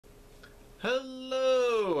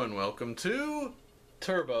Hello and welcome to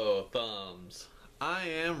Turbo Thumbs. I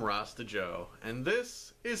am Rasta Joe, and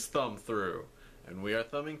this is Thumb Through, and we are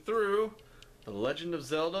thumbing through The Legend of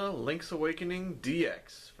Zelda: Link's Awakening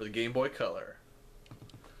DX for the Game Boy Color.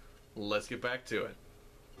 Let's get back to it.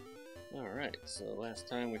 Alright, so last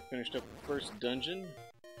time we finished up the first dungeon.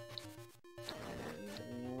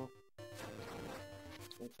 And now,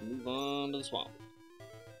 let's move on to the swamp.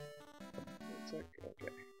 One sec,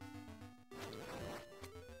 okay.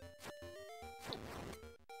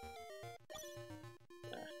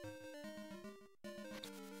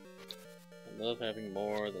 I love having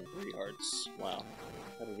more than 3 hearts. Wow,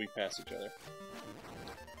 how did we pass each other?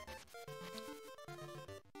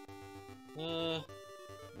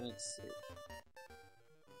 Let's see.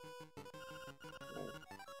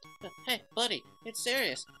 Hey, buddy, it's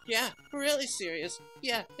serious. Yeah, really serious.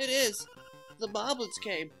 Yeah, it is. The moblins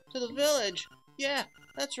came to the village. Yeah,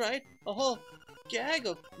 that's right. A whole gang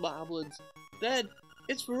of moblins. Then,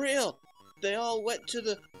 it's for real. They all went to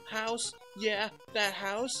the house. Yeah, that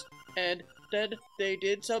house. And then they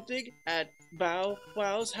did something at Bow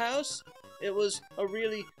Wow's house. It was a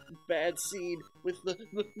really bad scene with the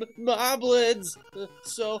moblins.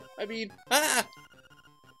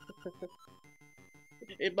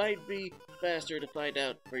 It might be faster to find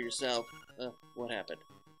out for yourself what happened.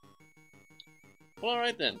 Well,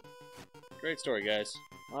 alright then. Great story, guys.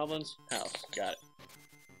 Moblin's house. Got it.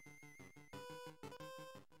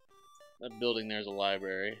 That building there's a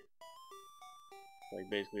library. Like,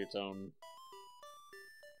 basically its own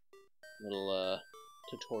little,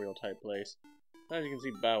 tutorial type place. As you can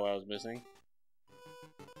see, Bow Wow's missing.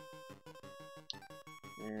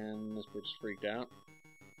 And this bitch freaked out.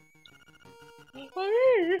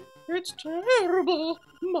 Hey, it's terrible.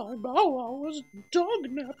 My Bow Wow was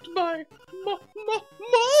dog-napped by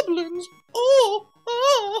moblins. Oh!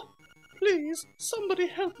 Please, somebody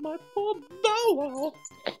help my poor Bow Wow.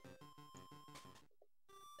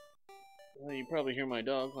 Well, you probably hear my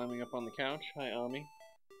dog climbing up on the couch. Hi, Ami.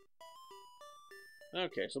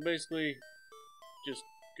 Okay, so basically, just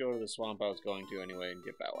go to the swamp I was going to anyway and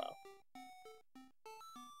get Bow Wow.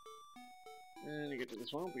 And to get to the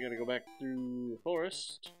swamp, we gotta go back through the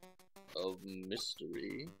forest of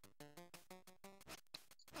mystery.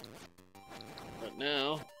 But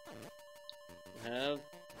now, we have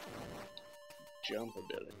jump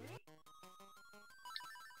ability.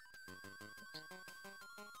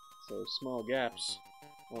 So small gaps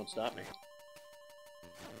won't stop me.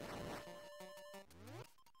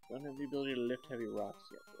 Don't have the ability to lift heavy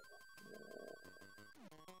rocks yet, though.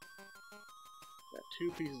 Got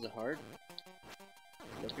 2 pieces of heart.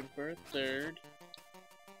 Looking for a third.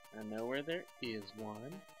 I know where there is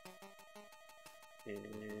one.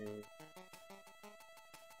 It's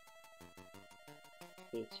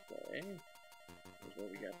this way. Here's where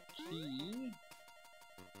we got the key.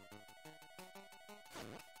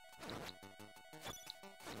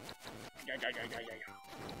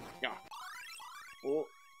 Yeah. Oh.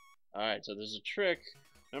 Alright, so there's a trick.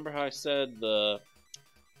 Remember how I said the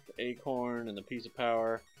acorn and the piece of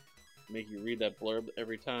power make you read that blurb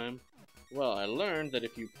every time? Well, I learned that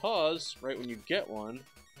if you pause right when you get one,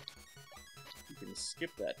 you can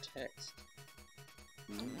skip that text.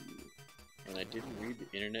 Ooh. And I didn't read the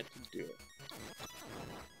internet to do it.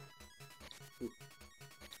 Ooh.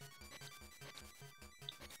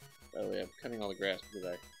 By the way, I'm cutting all the grass because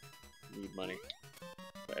I need money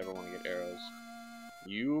if I ever want to get arrows.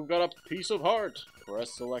 You've got a piece of heart!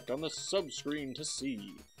 Press select on the sub-screen to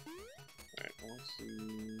see. Alright, let's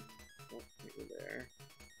see. Oh, go there.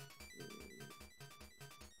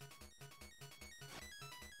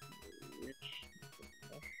 Which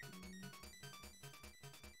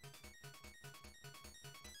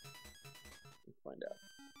let's find out.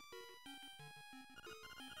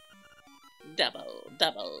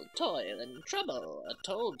 Double, toil and trouble. A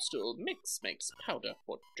toadstool mix makes powder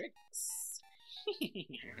for tricks.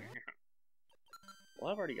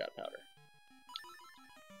 Well, I've already got powder.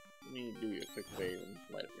 Let me do you a quick favor and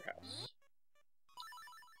light up your house.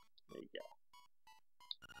 There you go.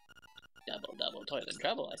 Double, toil and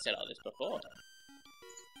trouble. I said all this before.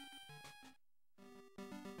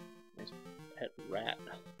 Nice pet rat,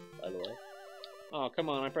 by the way. Oh, come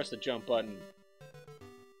on, I pressed the jump button.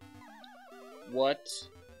 What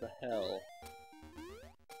the hell?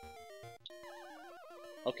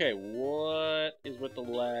 Okay, what is with the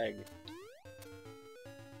lag?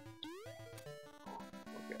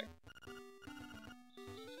 Okay.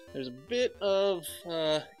 There's a bit of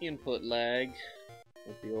input lag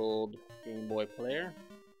with the old Game Boy player.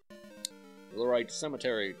 Lorite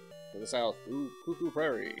Cemetery to the south. Ooh, Cuckoo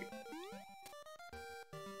Prairie.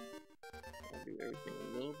 do everything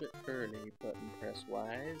a little bit early, button press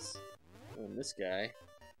wise. And this guy,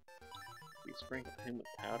 we sprinkle him with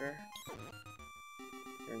powder,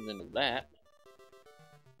 turns into that.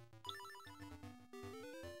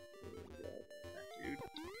 Dude.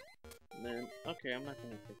 And then, okay, I'm not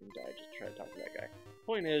gonna freaking die, just try to talk to that guy.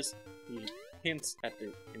 Point is, he hints at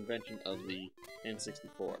the invention of the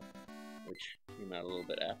N64, which came out a little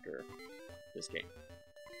bit after this game.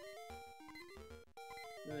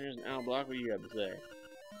 Now there's an owl block, what do you have to say?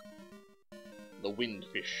 The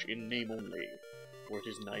windfish in name only, for it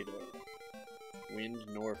is neither wind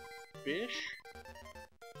nor fish.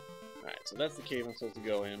 Alright, so that's the cave I'm supposed to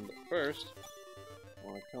go in, but first, I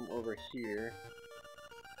want to come over here.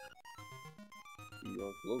 You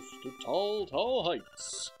are close to tall, tall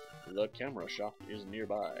heights. The camera shop is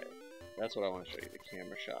nearby. That's what I want to show you, the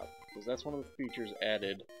camera shop. Because that's one of the features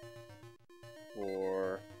added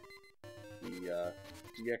for the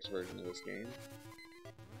DX version of this game.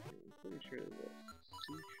 I'm pretty sure there's a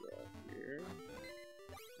seashell here.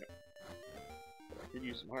 No. But I could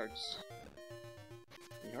use some hearts.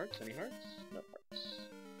 Any hearts? Any hearts? No hearts.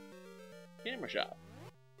 Camera shop.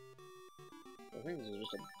 I think this is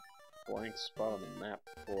just a blank spot on the map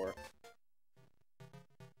for...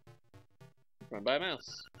 Run by a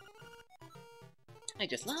mouse. I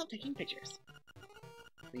just love taking pictures.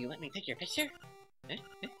 Will you let me take your picture?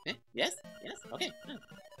 Yes? Yes? Okay.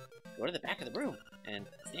 Go to the back of the room and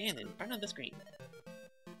stand in front of the screen.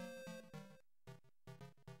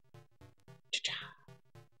 Cha-cha.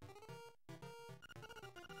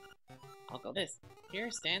 I'll go this. Here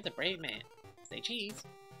stands a brave man. Say cheese.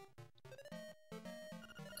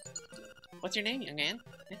 What's your name, young man?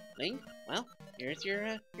 Link? Well, here's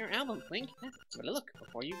your album, Link. Give it a look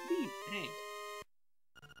before you leave. Hey.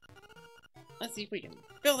 Let's see if we can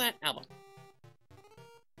fill that album.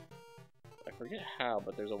 I forget how,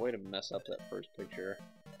 but there's a way to mess up that first picture.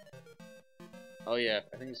 Oh yeah,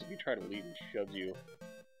 I think it's if you try to leave, it shoves you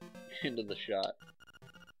into the shot.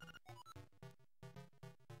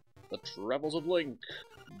 The Travels of Link.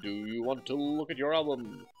 Do you want to look at your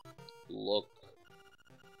album? Look.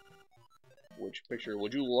 Which picture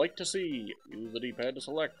would you like to see? Use the D-pad to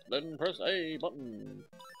select, then press A button.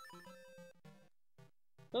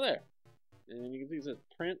 So there. And you can see it says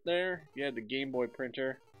print there. If you had the Game Boy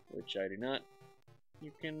printer, which I do not,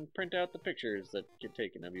 you can print out the pictures that get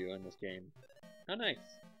taken of you in this game. How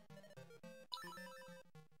nice.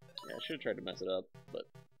 Yeah, I should have tried to mess it up, but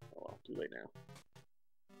oh well, too late now.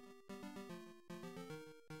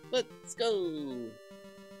 Let's go!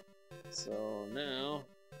 So now,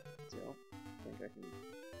 I think I can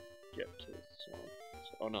get to the swamp.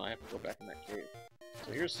 So, oh no, I have to go back in that cave.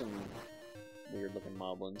 So here's some weird looking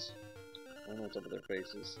moblins. I don't know what's up with their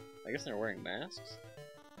faces. I guess they're wearing masks?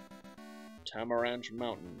 Tamaranch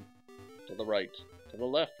Mountain. To the right. To the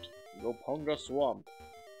left. Goponga Swamp.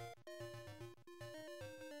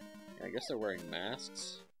 Yeah, I guess they're wearing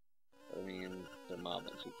masks. I mean, they're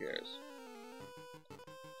moblins, who cares?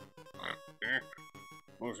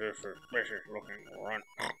 Who's this suspicious looking runt?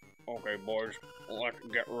 Okay, boys, let's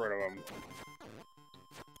get rid of him.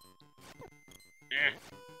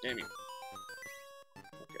 Damn you.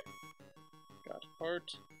 Okay. Got heart.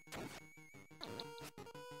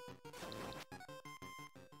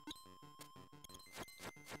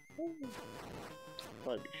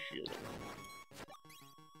 Probably be shielded.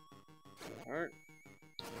 Heart.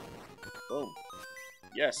 Boom.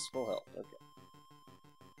 Yes, full health. Okay.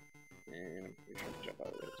 And I'm pretty sure I can jump out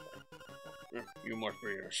of the way this way. You must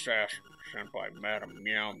be an assassin sent by Madam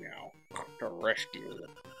Meow Meow to rescue the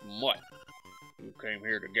mutt. You came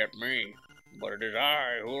here to get me, but it is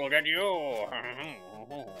I who will get you. Alright,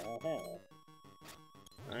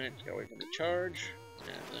 just gotta wait for the charge, and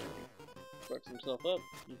then when he fucks himself up,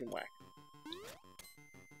 you can whack.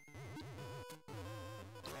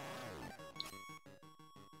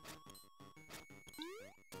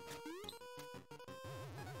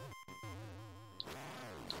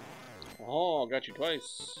 Oh, got you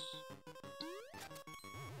twice.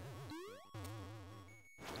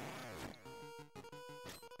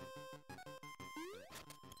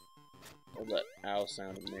 What that ow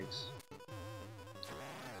sound it makes.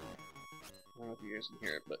 I don't know if you guys can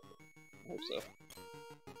hear it, but I hope so.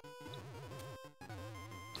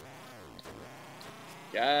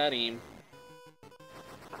 Got him.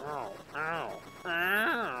 Ow, ow,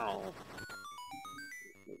 ow.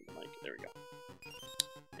 Move the mic. There we go.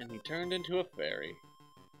 And he turned into a fairy.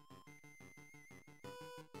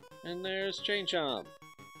 And there's Chomp.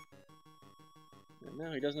 And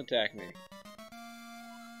now he doesn't attack me.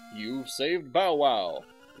 You've saved Bow Wow.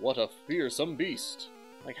 What a fearsome beast.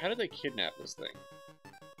 Like, how did they kidnap this thing?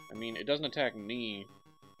 I mean, it doesn't attack me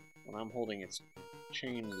when I'm holding its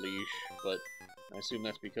chain leash, but I assume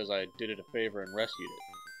that's because I did it a favor and rescued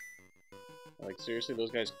it. Like, seriously,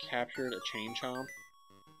 those guys captured a chain chomp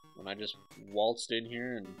when I just waltzed in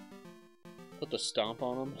here and put the stomp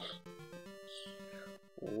on them?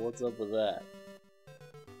 What's up with that?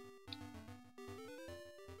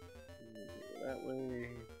 Go that way.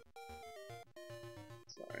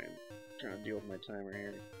 Sorry, I'm trying to deal with my timer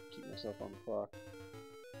here to keep myself on the clock.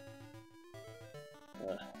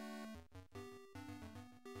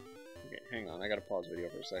 Okay, hang on, I gotta pause the video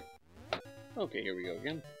for a sec. Okay, here we go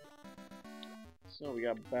again. So we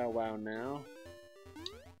got Bow Wow now.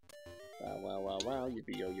 Bow Wow Wow Wow,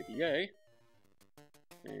 yippee yo yippee yay.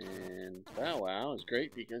 And Bow Wow is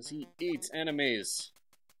great because he eats enemies.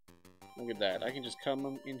 Look at that, I can just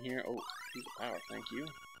come in here. Oh, piece of power, thank you.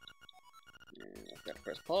 And I've got to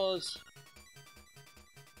press pause.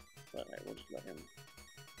 But we'll just let him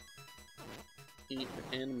eat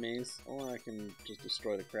the enemies, or I can just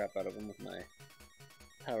destroy the crap out of him with my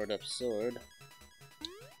powered up sword.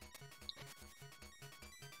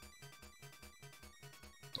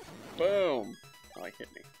 Boom! Oh, he hit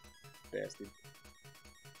me. Bastard.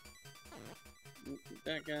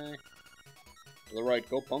 That guy. To the right,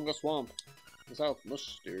 Goponga Swamp. The south,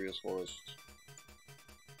 mysterious forest.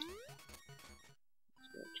 Let's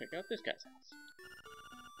go check out this guy's house.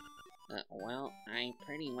 Well, I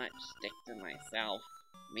pretty much stick to myself.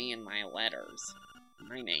 Me and my letters.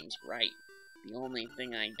 My name's Wright. The only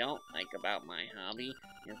thing I don't like about my hobby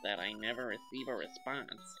is that I never receive a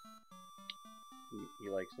response. He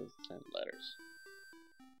likes to send letters.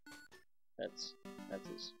 That's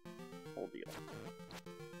his whole deal.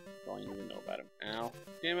 That's all you need to know about him. Ow.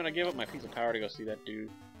 Damn it, I gave up my piece of power to go see that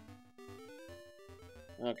dude.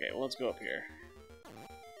 Okay, well, let's go up here.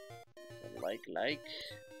 So like.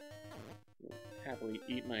 He'll happily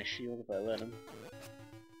eat my shield if I let him.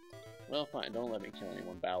 Well, fine, don't let me kill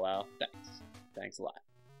anyone, Bow Wow. Thanks. Thanks a lot.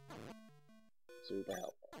 Super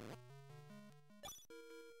helpful.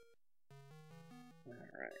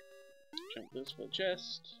 Alright. Jump this for the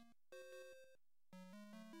chest.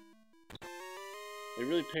 They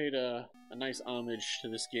really paid a nice homage to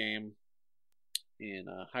this game in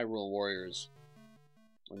Hyrule Warriors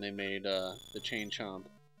when they made the Chain Chomp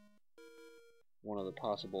one of the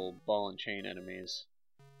possible ball and chain enemies.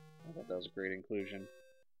 I thought that was a great inclusion.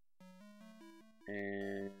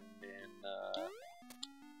 And in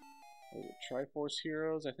what is it, Triforce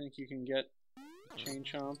Heroes, I think you can get Chain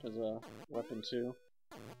Chomp as a weapon too.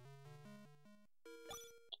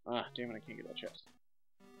 Ah, damn it, I can't get that chest.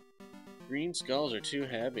 Green skulls are too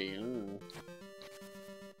heavy. Ooh.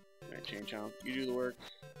 Alright, Chain Chomp, you do the work.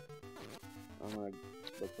 I'm gonna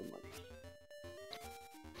look for money.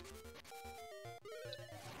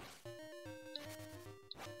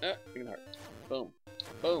 Ah, big heart. Boom.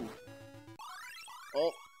 Boom.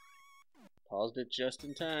 Oh. Paused it just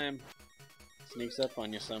in time. Sneaks up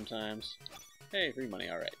on you sometimes. Hey, free money,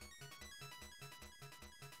 alright.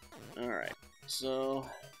 Alright, so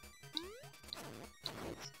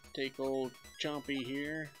let's take old Chompy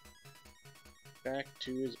here back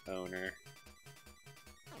to his owner.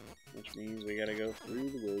 Which means we gotta go through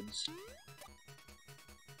the woods.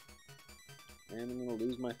 And I'm gonna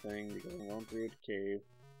lose my thing because I'm going through a cave.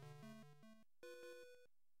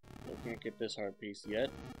 I can't get this heart piece yet.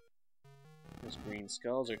 Those green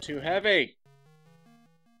skulls are too heavy!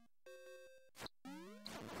 I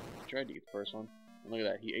tried to eat the first one. And look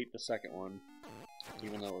at that, he ate the second one,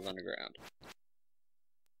 even though it was underground.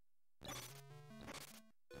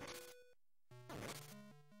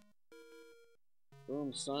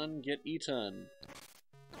 Boom, son, get eaten.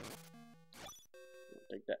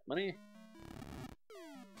 Take that money.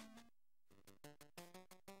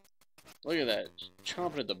 Look at that,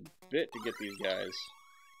 chomping at the bit to get these guys.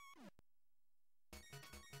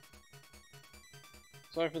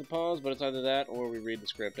 Sorry for the pause, but it's either that or we read the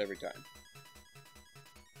script every time.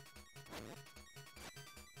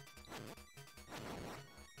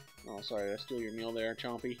 Oh, sorry, did I steal your meal there,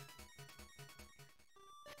 Chompy?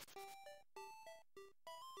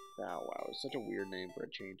 Bow Wow is such a weird name for a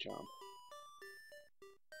chain chomp.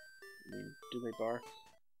 I mean, do they bark?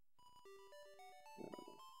 I don't know.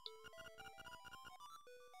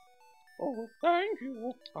 Oh, thank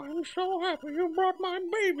you. I'm so happy you brought my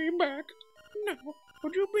baby back. Now,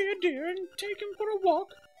 would you be a dear and take him for a walk?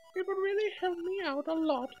 It would really help me out a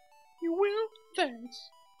lot. You will? Thanks.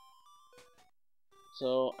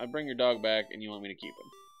 So, I bring your dog back and you want me to keep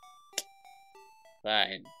him.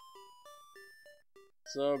 Fine.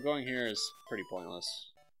 So, going here is pretty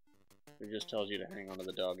pointless. It just tells you to hang on to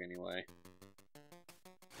the dog anyway.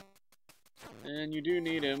 And you do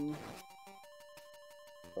need him.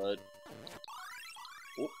 But...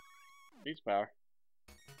 Oh, needs power.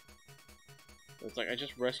 It's like, I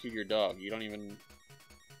just rescued your dog. You don't even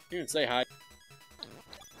say hi.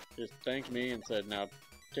 Just thanked me and said, now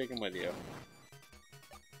take him with you.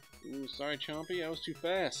 Ooh, sorry, Chompy, I was too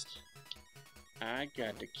fast. I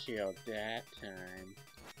got to kill that time.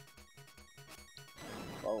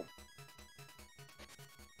 Oh.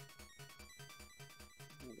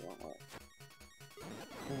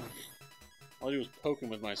 All I do is poke him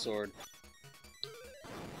with my sword.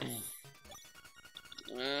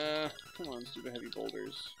 Come on, stupid heavy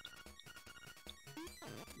boulders.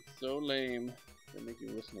 It's so lame. They make you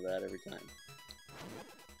listen to that every time.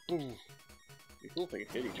 It'd be cool if they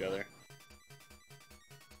could hit each other.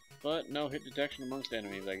 But no hit detection amongst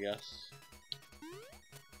enemies, I guess.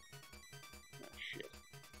 Ah, shit.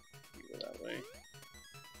 You go that way.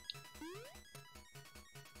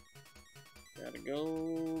 Gotta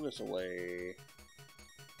go this way.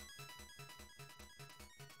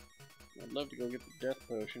 I'd love to go get the death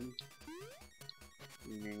potion.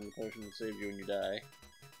 Meaning the potion that saves you when you die.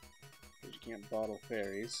 Because you can't bottle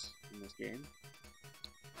fairies in this game.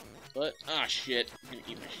 But, ah shit, I'm gonna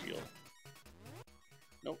eat my shield.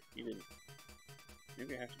 Nope, you didn't.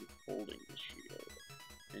 Maybe I have to be holding the shield.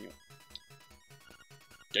 Anyway.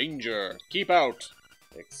 Danger! Keep out!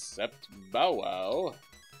 Except Bow Wow.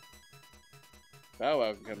 Bow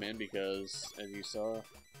Wow can come in because, as you saw,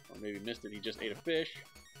 or maybe missed it, he just ate a fish.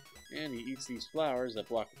 And he eats these flowers that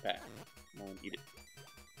block the path. Come on, eat it.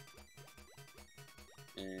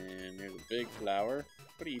 And there's a big flower,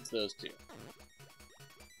 but he eats those too.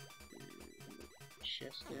 And the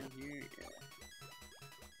chest down here, yeah.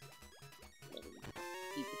 Let him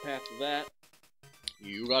eat the path of that.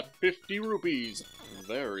 You got 50 rupees.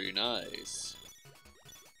 Very nice.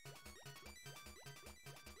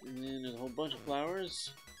 And then there's a whole bunch of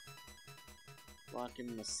flowers.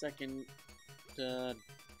 Blocking the second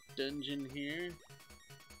dungeon here.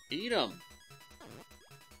 Eat them.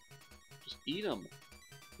 Just eat them.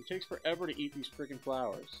 It takes forever to eat these freaking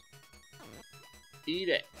flowers. Eat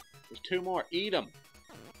it. There's 2 more. Eat them.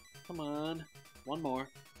 Come on. 1 more.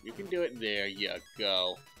 You can do it. There you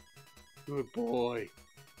go. Good boy.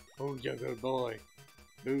 Who's your good boy?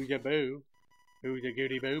 Boo's your boo. Who's your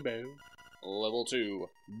goody boo boo? Level 2.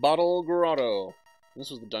 Bottle Grotto. This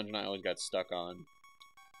was the dungeon I always got stuck on.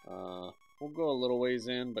 We'll go a little ways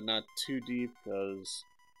in, but not too deep, because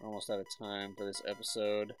we're almost out of time for this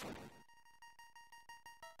episode.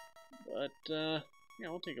 But, yeah,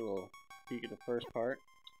 we'll take a little peek at the first part.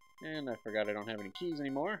 And I forgot I don't have any keys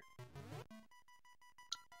anymore.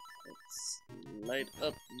 Let's light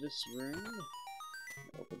up this room.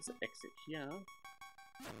 That opens the exit here.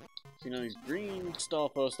 So, you know, these green stall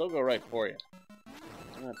posts, they'll go right for you.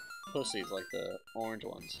 They're not pussies like the orange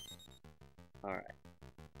ones. Alright.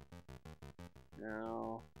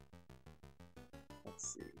 Now,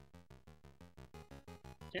 let's see.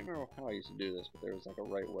 Can't remember how I used to do this, but there was like a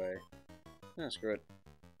right way. Nah, screw it.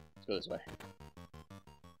 Let's go this way.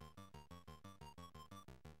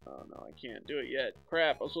 Oh no, I can't do it yet.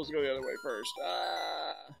 Crap, I was supposed to go the other way first.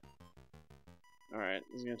 Ah! Alright,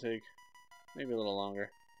 this is gonna take maybe a little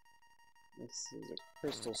longer. This is a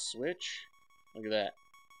crystal switch. Look at that.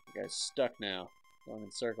 The guy's stuck now. Going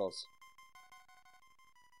in circles.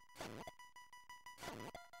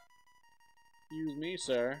 Excuse me,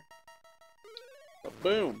 sir. But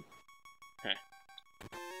boom! Heh.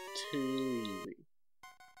 Too easy.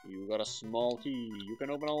 You got a small key. You can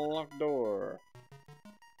open a locked door.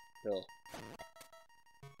 Kill.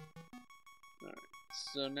 Alright,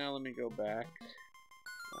 so now let me go back.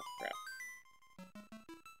 Oh, crap.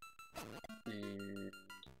 And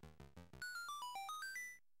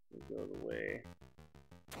we'll go the way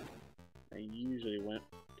I usually went.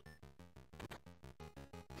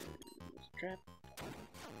 There's a trap.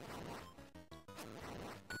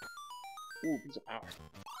 Ooh, piece of power.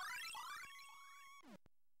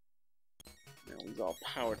 Now he's all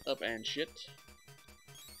powered up and shit.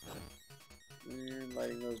 And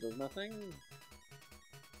lighting those does nothing.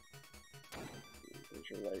 Pretty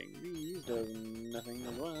sure lighting these does nothing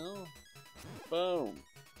as well. Boom!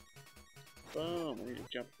 Boom! I need to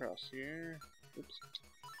jump across here. Oops.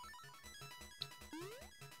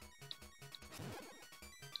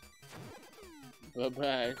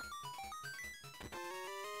 Bye-bye.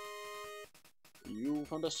 You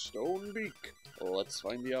found a stone beak. Let's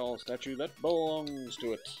find the owl statue that belongs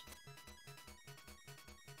to it.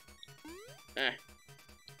 Eh.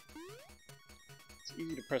 It's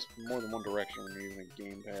easy to press more than one direction when you're using a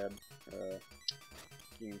gamepad.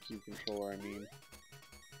 GameCube controller, I mean.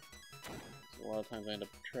 So A lot of times I end up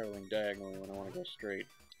traveling diagonally when I want to go straight.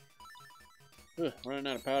 Ugh, running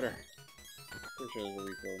out of powder. Pretty sure there's a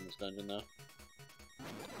refill in this dungeon, though.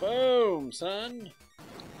 Boom, son!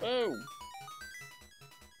 Boom!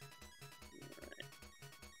 Alright.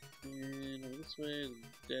 And over this way is a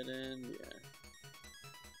dead end, yeah.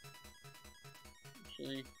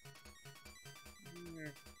 Actually...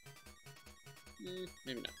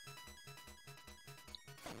 maybe not.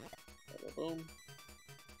 Boom.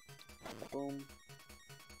 Boom.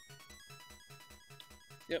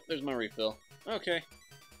 Yep, there's my refill. Okay.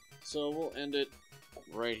 So we'll end it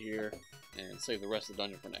right here and save the rest of the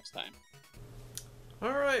dungeon for next time.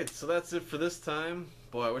 Alright, so that's it for this time.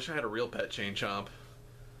 Boy, I wish I had a real pet chain chomp.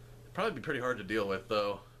 It'd probably be pretty hard to deal with,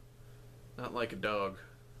 though. Not like a dog,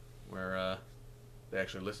 where they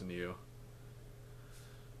actually listen to you.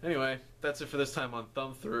 Anyway, that's it for this time on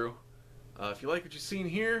Thumb Through. If you like what you've seen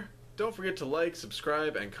here, don't forget to like,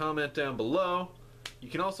 subscribe, and comment down below. You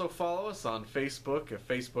can also follow us on Facebook at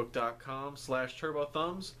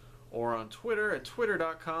facebook.com/turbothumbs or on Twitter at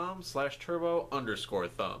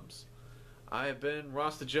twitter.com/turbo_thumbs. I have been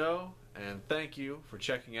Rasta Joe, and thank you for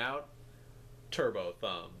checking out Turbo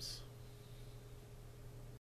Thumbs.